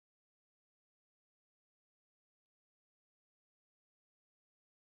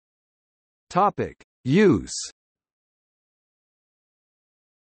 Topic: Use.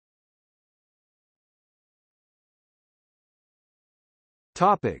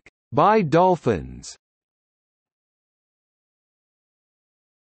 Topic: By dolphins.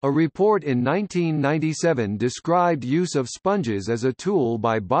 A report in 1997 described use of sponges as a tool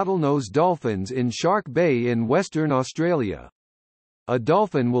by bottlenose dolphins in Shark Bay in Western Australia. A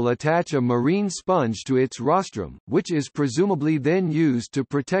dolphin will attach a marine sponge to its rostrum, which is presumably then used to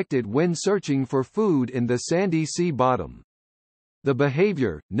protect it when searching for food in the sandy sea bottom. The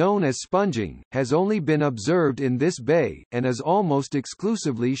behavior, known as sponging, has only been observed in this bay, and is almost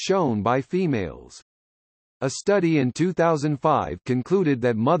exclusively shown by females. A study in 2005 concluded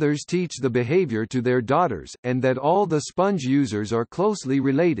that mothers teach the behavior to their daughters, and that all the sponge users are closely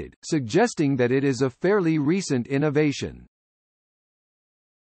related, suggesting that it is a fairly recent innovation.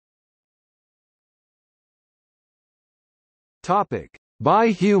 Topic: By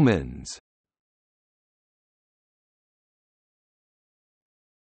humans.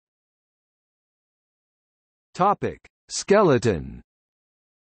 Topic: Skeleton.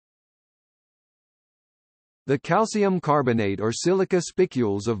 The calcium carbonate or silica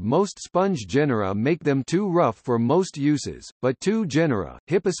spicules of most sponge genera make them too rough for most uses, but two genera,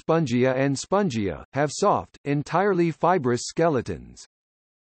 Hippospongia and Spongia, have soft, entirely fibrous skeletons.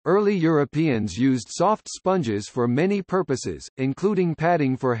 Early Europeans used soft sponges for many purposes, including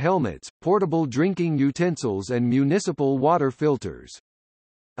padding for helmets, portable drinking utensils and municipal water filters.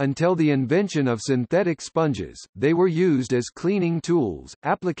 Until the invention of synthetic sponges, they were used as cleaning tools,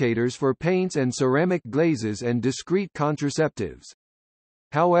 applicators for paints and ceramic glazes and discrete contraceptives.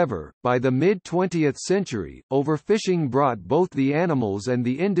 However, by the mid-20th century, overfishing brought both the animals and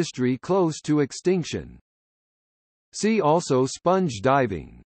the industry close to extinction. See also sponge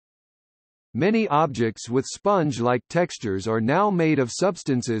diving. Many objects with sponge-like textures are now made of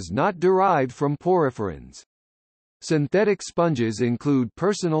substances not derived from poriferans. Synthetic sponges include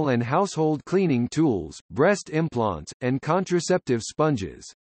personal and household cleaning tools, breast implants, and contraceptive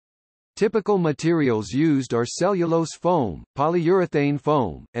sponges. Typical materials used are cellulose foam, polyurethane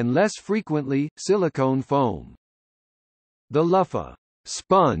foam, and less frequently, silicone foam. The loofah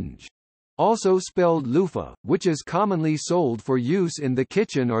sponge, also spelled loofah, which is commonly sold for use in the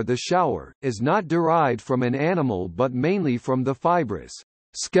kitchen or the shower, is not derived from an animal but mainly from the fibrous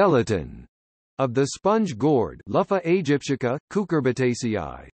skeleton of the sponge gourd, Loofah aegyptiaca,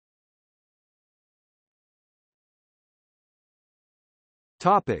 Cucurbitaceae.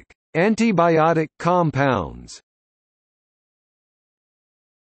 Topic: Antibiotic compounds.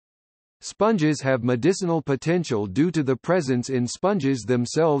 Sponges have medicinal potential due to the presence in sponges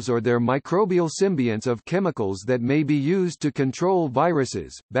themselves or their microbial symbionts of chemicals that may be used to control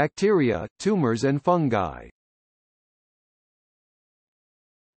viruses, bacteria, tumors and fungi.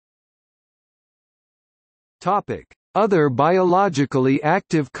 Topic: Other biologically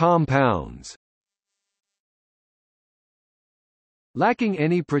active compounds. Lacking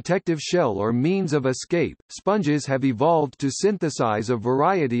any protective shell or means of escape, sponges have evolved to synthesize a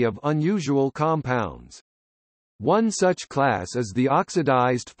variety of unusual compounds. One such class is the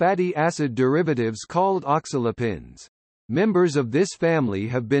oxidized fatty acid derivatives called oxalipins. Members of this family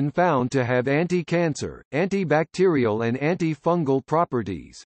have been found to have anti-cancer, antibacterial and antifungal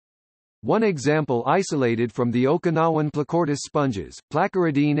properties. One example isolated from the Okinawan Placourtis sponges,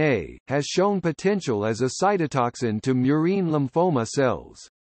 Placoridine A, has shown potential as a cytotoxin to murine lymphoma cells.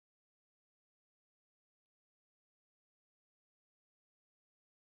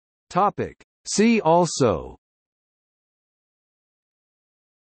 Topic: See also: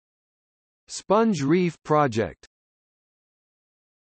 Sponge Reef Project.